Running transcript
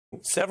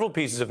Several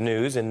pieces of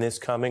news in this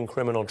coming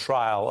criminal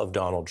trial of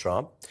Donald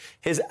Trump.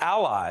 His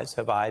allies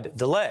have eyed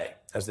delay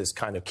as this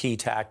kind of key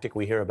tactic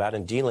we hear about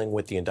in dealing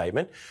with the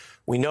indictment.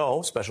 We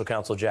know Special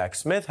Counsel Jack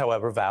Smith,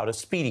 however, vowed a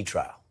speedy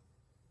trial.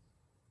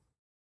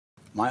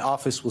 My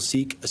office will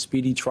seek a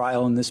speedy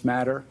trial in this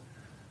matter,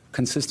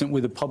 consistent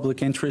with the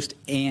public interest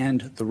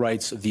and the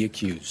rights of the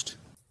accused.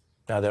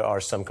 Now, there are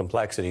some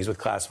complexities with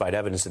classified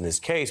evidence in this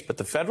case, but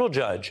the federal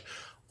judge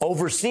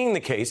overseeing the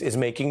case is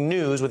making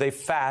news with a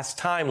fast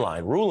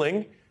timeline,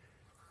 ruling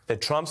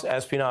that Trump's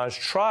espionage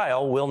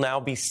trial will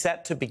now be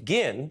set to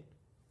begin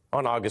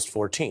on August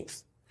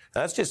 14th.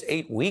 Now, that's just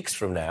 8 weeks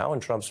from now,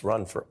 and Trump's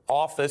run for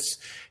office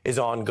is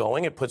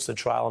ongoing. It puts the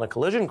trial on a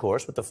collision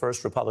course with the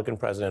first Republican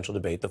presidential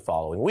debate the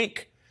following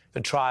week.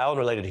 The trial and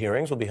related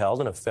hearings will be held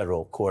in a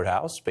federal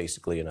courthouse,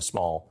 basically in a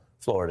small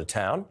Florida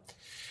town.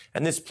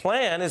 And this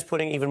plan is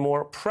putting even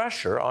more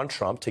pressure on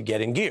Trump to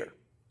get in gear.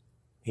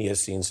 He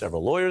has seen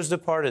several lawyers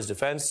depart his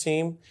defense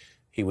team.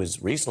 He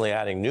was recently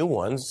adding new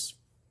ones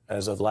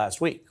as of last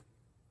week.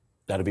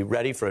 Now, to be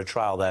ready for a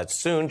trial that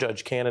soon,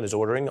 Judge Cannon is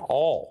ordering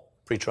all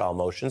pretrial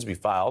motions be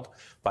filed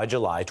by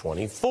July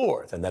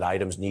 24th, and that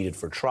items needed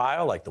for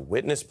trial, like the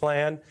witness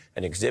plan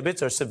and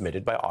exhibits, are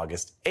submitted by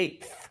August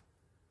 8th.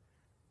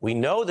 We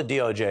know the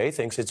DOJ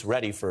thinks it's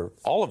ready for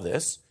all of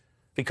this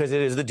because it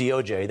is the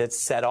DOJ that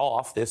set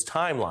off this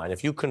timeline.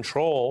 If you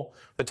control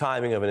the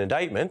timing of an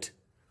indictment,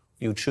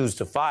 you choose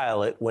to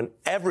file it when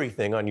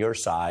everything on your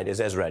side is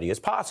as ready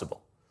as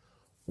possible.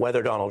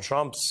 Whether Donald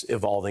Trump's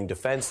evolving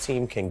defense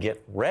team can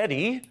get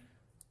ready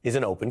is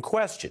an open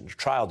question.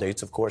 Trial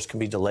dates, of course, can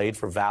be delayed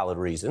for valid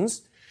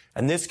reasons.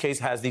 And this case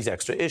has these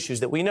extra issues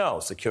that we know: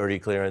 security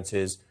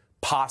clearances,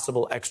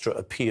 possible extra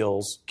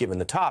appeals, given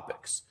the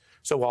topics.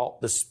 So while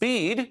the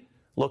speed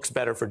looks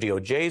better for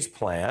DOJ's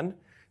plan,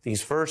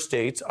 these first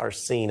dates are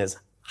seen as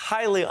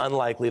highly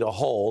unlikely to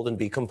hold and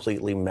be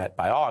completely met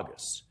by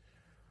August.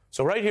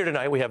 So right here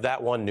tonight, we have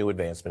that one new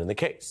advancement in the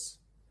case.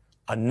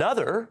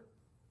 Another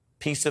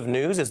piece of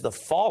news is the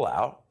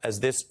fallout as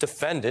this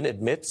defendant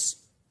admits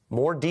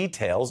more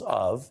details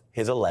of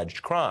his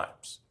alleged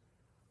crimes.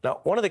 Now,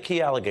 one of the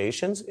key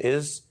allegations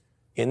is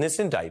in this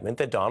indictment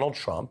that Donald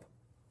Trump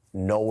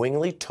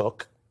knowingly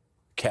took,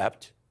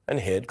 kept,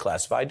 and hid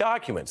classified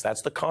documents.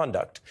 That's the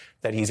conduct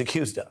that he's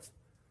accused of.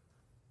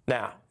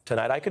 Now,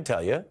 tonight I could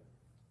tell you,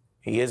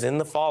 he is in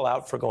the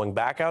fallout for going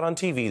back out on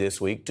TV this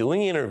week,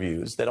 doing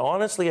interviews that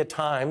honestly at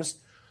times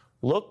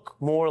look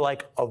more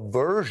like a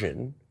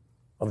version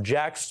of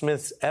Jack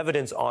Smith's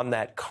evidence on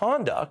that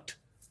conduct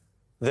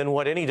than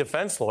what any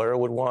defense lawyer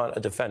would want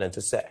a defendant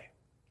to say.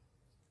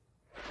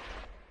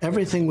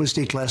 Everything was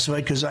declassified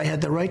because I had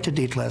the right to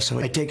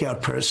declassify. I take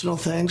out personal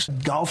things,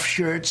 golf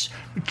shirts,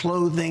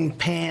 clothing,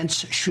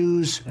 pants,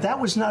 shoes. That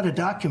was not a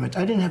document.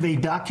 I didn't have a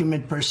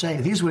document per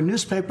se. These were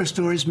newspaper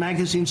stories,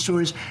 magazine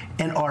stories,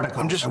 and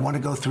articles. I want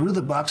to go through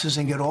the boxes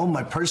and get all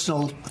my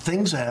personal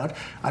things out.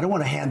 I don't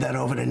want to hand that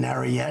over to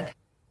NARA yet.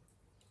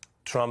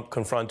 Trump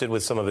confronted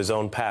with some of his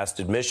own past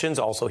admissions.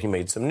 Also, he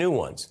made some new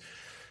ones.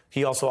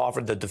 He also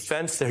offered the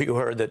defense there you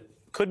heard that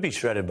could be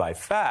shredded by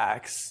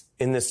facts.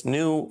 In this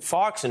new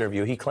Fox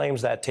interview, he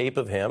claims that tape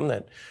of him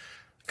that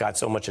got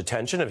so much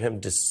attention of him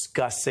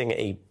discussing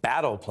a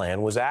battle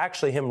plan was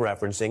actually him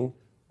referencing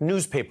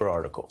newspaper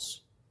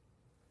articles.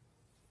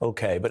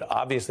 Okay, but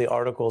obviously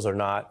articles are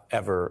not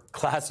ever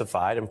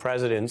classified, and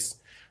presidents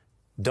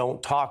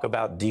don't talk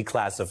about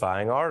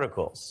declassifying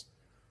articles.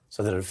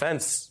 So the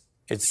defense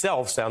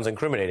itself sounds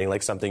incriminating,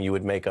 like something you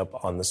would make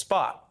up on the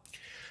spot.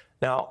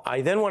 Now,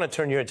 I then want to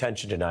turn your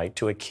attention tonight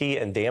to a key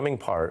and damning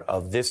part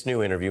of this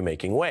new interview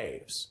making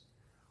waves.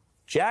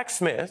 Jack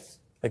Smith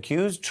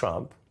accused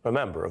Trump,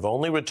 remember, of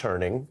only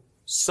returning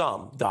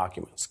some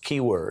documents,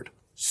 keyword,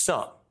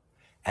 some,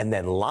 and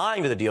then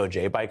lying to the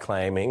DOJ by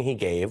claiming he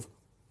gave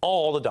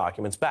all the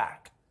documents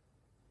back.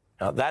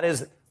 Now, that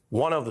is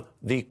one of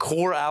the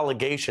core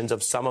allegations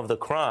of some of the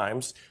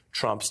crimes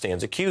Trump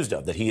stands accused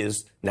of, that he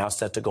is now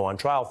set to go on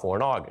trial for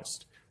in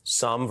August.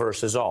 Some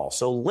versus all.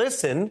 So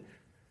listen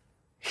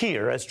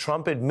here as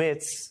Trump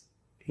admits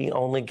he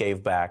only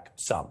gave back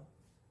some.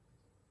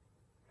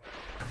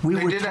 We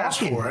they were did talking. Ask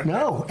for it.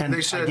 No, and they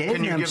said, I gave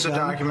 "Can you them give the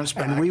documents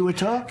back?" And we were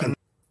talking.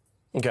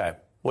 Okay.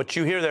 What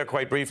you hear there,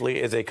 quite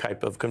briefly, is a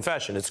type of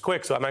confession. It's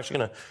quick, so I'm actually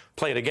going to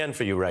play it again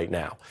for you right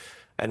now.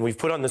 And we've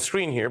put on the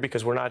screen here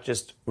because we're not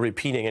just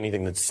repeating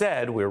anything that's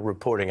said, we're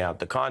reporting out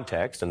the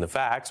context and the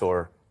facts,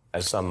 or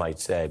as some might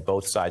say,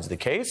 both sides of the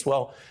case.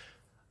 Well,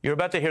 you're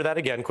about to hear that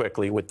again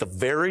quickly with the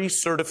very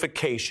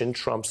certification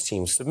Trump's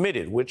team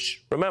submitted,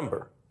 which,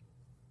 remember,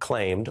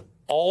 claimed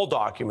all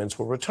documents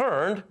were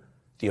returned.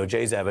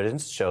 DOJ's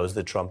evidence shows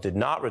that Trump did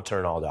not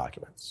return all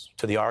documents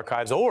to the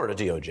archives or to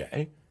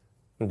DOJ.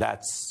 And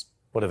that's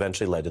what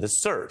eventually led to the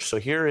search. So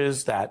here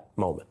is that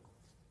moment.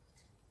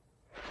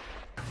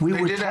 We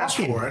they were did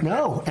talking. Ask for it.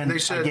 No, and they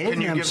said, I gave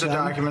 "Can you them give some, the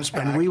documents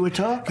back?" And we were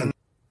talking.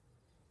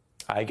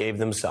 I gave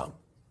them some.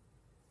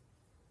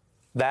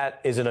 That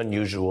is an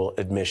unusual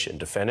admission.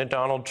 Defendant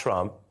Donald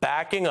Trump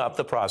backing up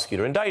the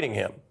prosecutor indicting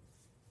him,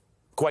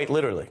 quite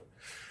literally.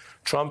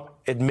 Trump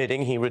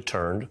admitting he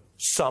returned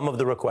some of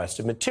the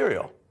requested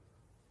material.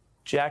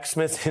 Jack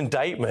Smith's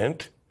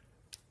indictment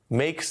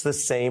makes the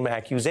same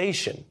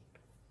accusation,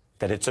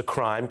 that it's a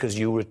crime because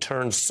you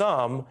returned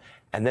some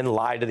and then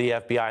lied to the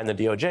FBI and the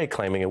DOJ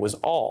claiming it was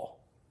all.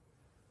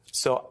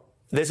 So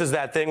this is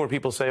that thing where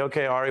people say,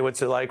 okay, Ari,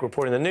 what's it like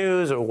reporting the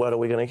news, or what are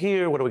we going to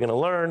hear? What are we going to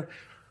learn?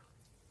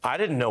 I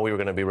didn't know we were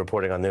going to be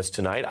reporting on this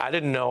tonight. I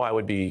didn't know I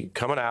would be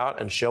coming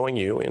out and showing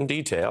you in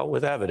detail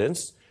with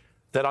evidence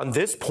that on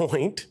this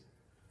point,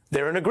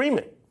 they're in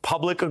agreement,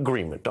 public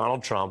agreement.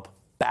 Donald Trump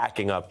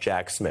backing up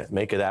Jack Smith.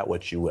 Make of that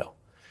what you will.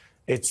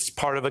 It's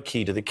part of a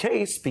key to the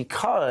case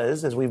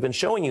because, as we've been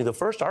showing you, the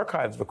first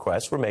archives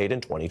requests were made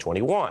in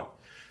 2021.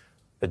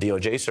 The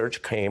DOJ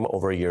search came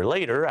over a year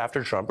later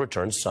after Trump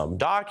returned some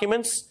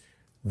documents.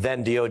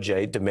 Then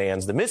DOJ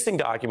demands the missing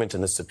documents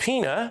in the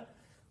subpoena.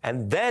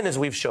 And then, as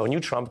we've shown you,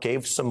 Trump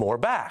gave some more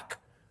back.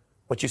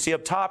 What you see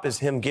up top is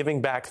him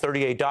giving back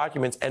 38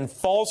 documents and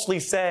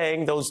falsely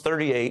saying those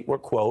 38 were,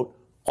 quote,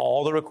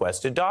 all the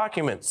requested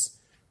documents.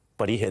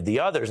 But he hid the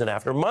others. And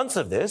after months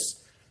of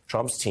this,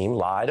 Trump's team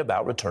lied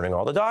about returning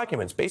all the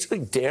documents, basically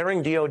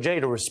daring DOJ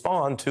to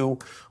respond to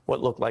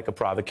what looked like a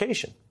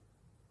provocation.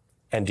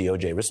 And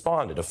DOJ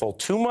responded. A full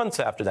 2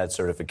 months after that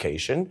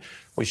certification,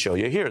 we show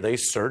you here, they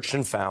searched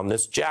and found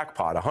this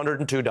jackpot,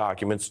 102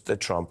 documents that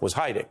Trump was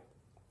hiding.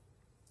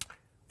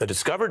 The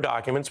discovered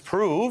documents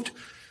proved,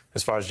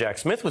 as far as Jack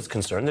Smith was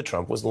concerned, that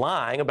Trump was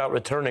lying about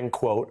returning,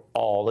 quote,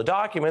 all the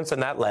documents,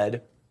 and that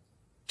led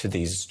to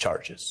these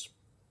charges.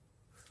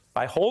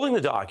 By holding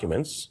the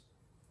documents,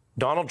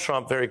 Donald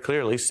Trump very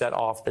clearly set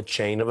off a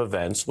chain of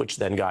events, which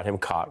then got him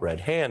caught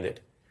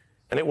red-handed.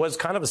 And it was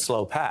kind of a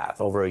slow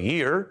path, over a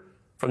year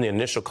from the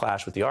initial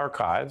clash with the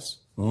archives,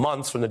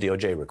 months from the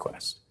DOJ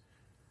request.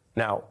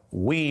 Now,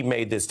 we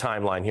made this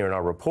timeline here in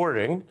our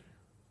reporting,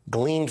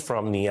 gleaned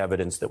from the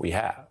evidence that we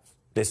have.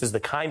 This is the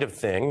kind of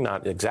thing,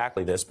 not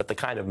exactly this, but the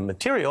kind of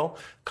material,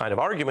 kind of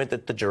argument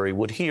that the jury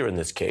would hear in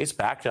this case,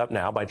 backed up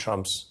now by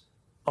Trump's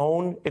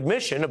own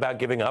admission about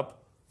giving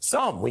up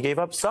some. We gave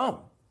up some.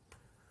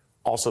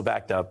 Also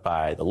backed up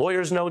by the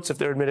lawyer's notes, if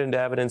they're admitted into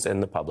evidence,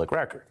 and the public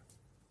record.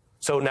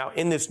 So now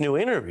in this new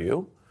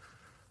interview,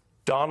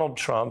 Donald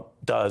Trump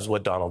does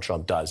what Donald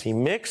Trump does. He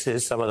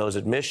mixes some of those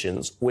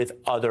admissions with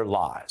other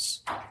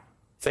lies.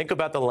 Think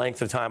about the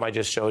length of time I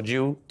just showed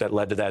you that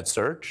led to that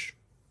search.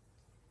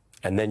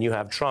 And then you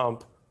have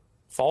Trump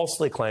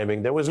falsely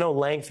claiming there was no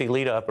lengthy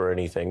lead up or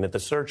anything, that the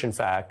search, in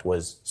fact,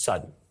 was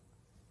sudden.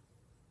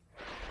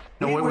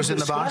 No, what was in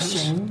the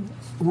boxes?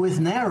 With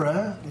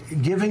NARA,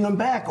 giving them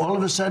back. All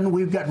of a sudden,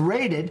 we've got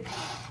raided,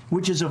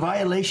 which is a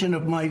violation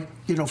of my,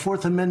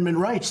 Fourth Amendment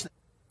rights.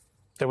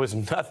 There was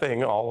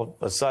nothing all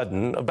of a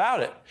sudden about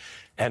it,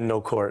 and no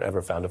court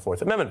ever found a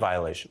Fourth Amendment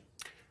violation.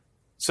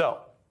 So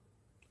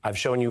I've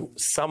shown you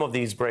some of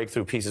these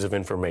breakthrough pieces of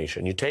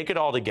information. You take it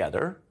all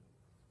together.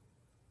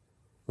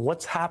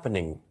 What's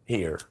happening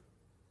here?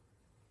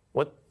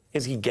 What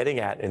is he getting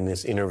at in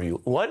this interview?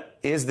 What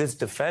is this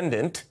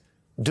defendant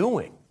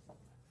doing?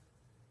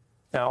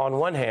 Now, on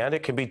one hand,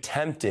 it can be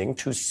tempting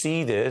to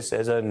see this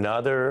as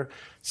another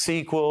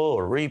sequel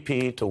or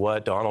repeat to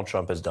what Donald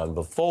Trump has done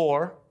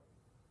before.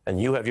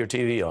 And you have your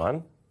TV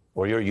on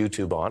or your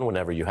YouTube on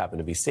whenever you happen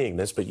to be seeing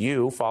this, but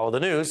you follow the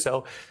news,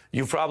 so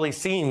you've probably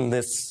seen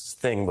this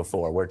thing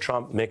before where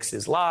Trump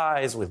mixes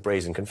lies with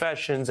brazen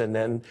confessions and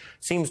then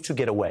seems to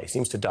get away,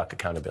 seems to duck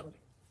accountability.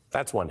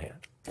 That's one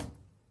hand.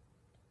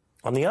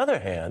 On the other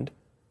hand,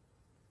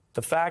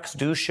 the facts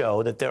do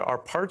show that there are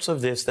parts of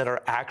this that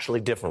are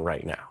actually different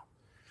right now.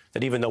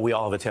 That even though we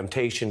all have a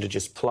temptation to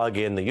just plug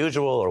in the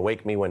usual or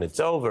wake me when it's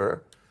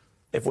over,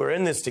 if we're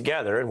in this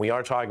together and we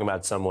are talking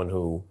about someone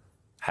who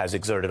has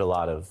exerted a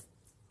lot of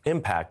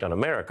impact on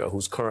America,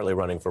 who's currently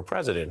running for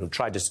president, who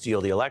tried to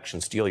steal the election,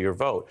 steal your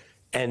vote,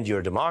 end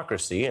your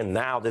democracy, and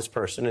now this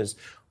person is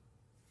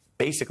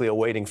basically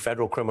awaiting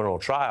federal criminal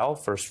trial,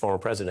 first former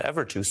president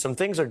ever to, some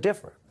things are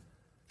different.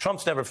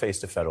 Trump's never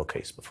faced a federal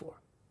case before.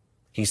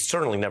 He's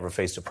certainly never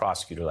faced a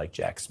prosecutor like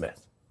Jack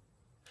Smith.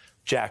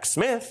 Jack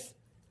Smith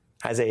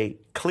has a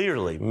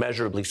clearly,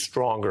 measurably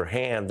stronger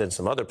hand than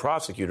some other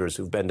prosecutors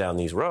who've been down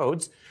these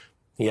roads.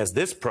 He has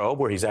this probe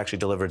where he's actually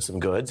delivered some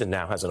goods and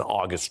now has an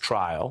August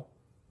trial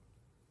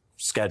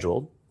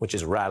scheduled, which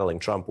is rattling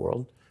Trump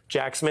world.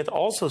 Jack Smith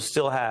also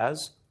still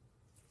has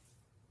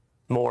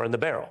more in the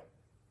barrel.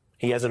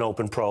 He has an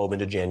open probe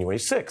into January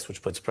 6th,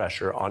 which puts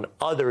pressure on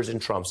others in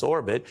Trump's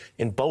orbit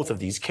in both of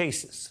these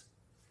cases.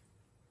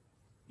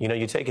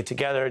 You take it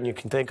together and you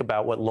can think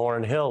about what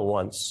Lauryn Hill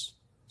once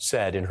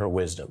said in her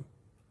wisdom.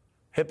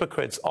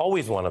 Hypocrites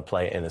always want to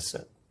play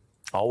innocent,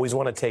 always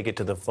want to take it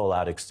to the full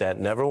out extent,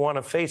 never want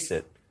to face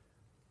it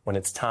when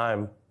it's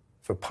time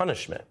for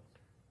punishment.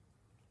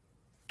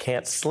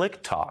 Can't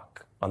slick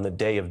talk on the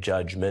day of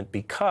judgment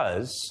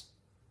because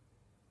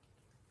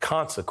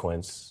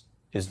consequence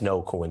is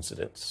no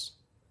coincidence.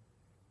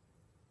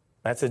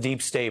 That's a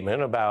deep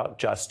statement about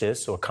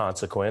justice or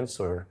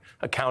consequence or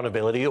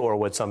accountability or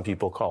what some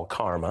people call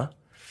karma.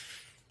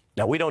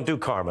 Now, we don't do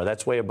karma.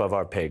 That's way above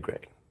our pay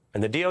grade.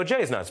 And the DOJ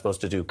is not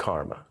supposed to do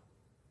karma.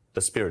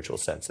 the spiritual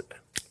sense of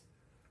it.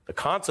 The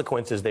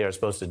consequences they are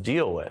supposed to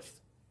deal with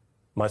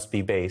must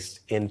be based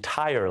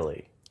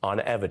entirely on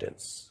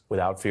evidence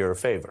without fear or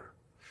favor.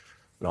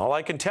 And all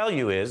I can tell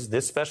you is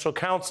this special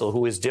counsel,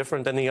 who is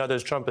different than the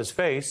others Trump has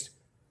faced,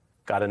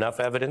 got enough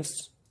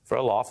evidence for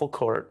a lawful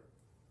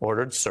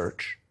court-ordered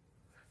search,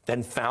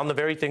 then found the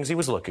very things he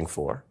was looking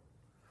for,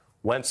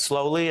 went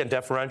slowly and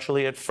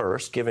deferentially at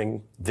first,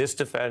 giving this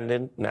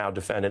defendant, now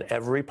defendant,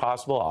 every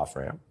possible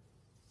off-ramp,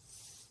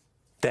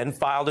 then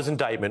filed his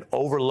indictment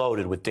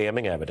overloaded with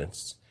damning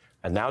evidence.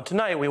 And now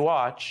tonight we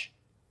watch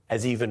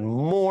as even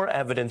more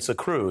evidence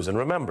accrues. And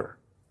remember,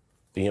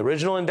 the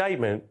original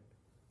indictment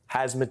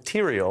has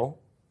material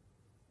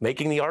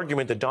making the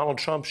argument that Donald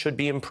Trump should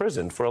be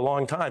imprisoned for a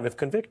long time if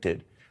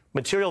convicted.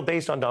 Material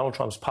based on Donald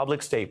Trump's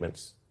public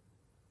statements.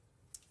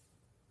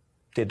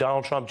 Did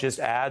Donald Trump just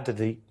add to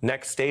the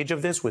next stage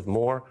of this with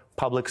more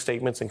public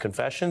statements and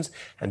confessions?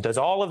 And does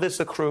all of this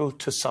accrue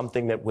to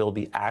something that will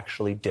be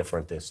actually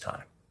different this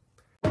time?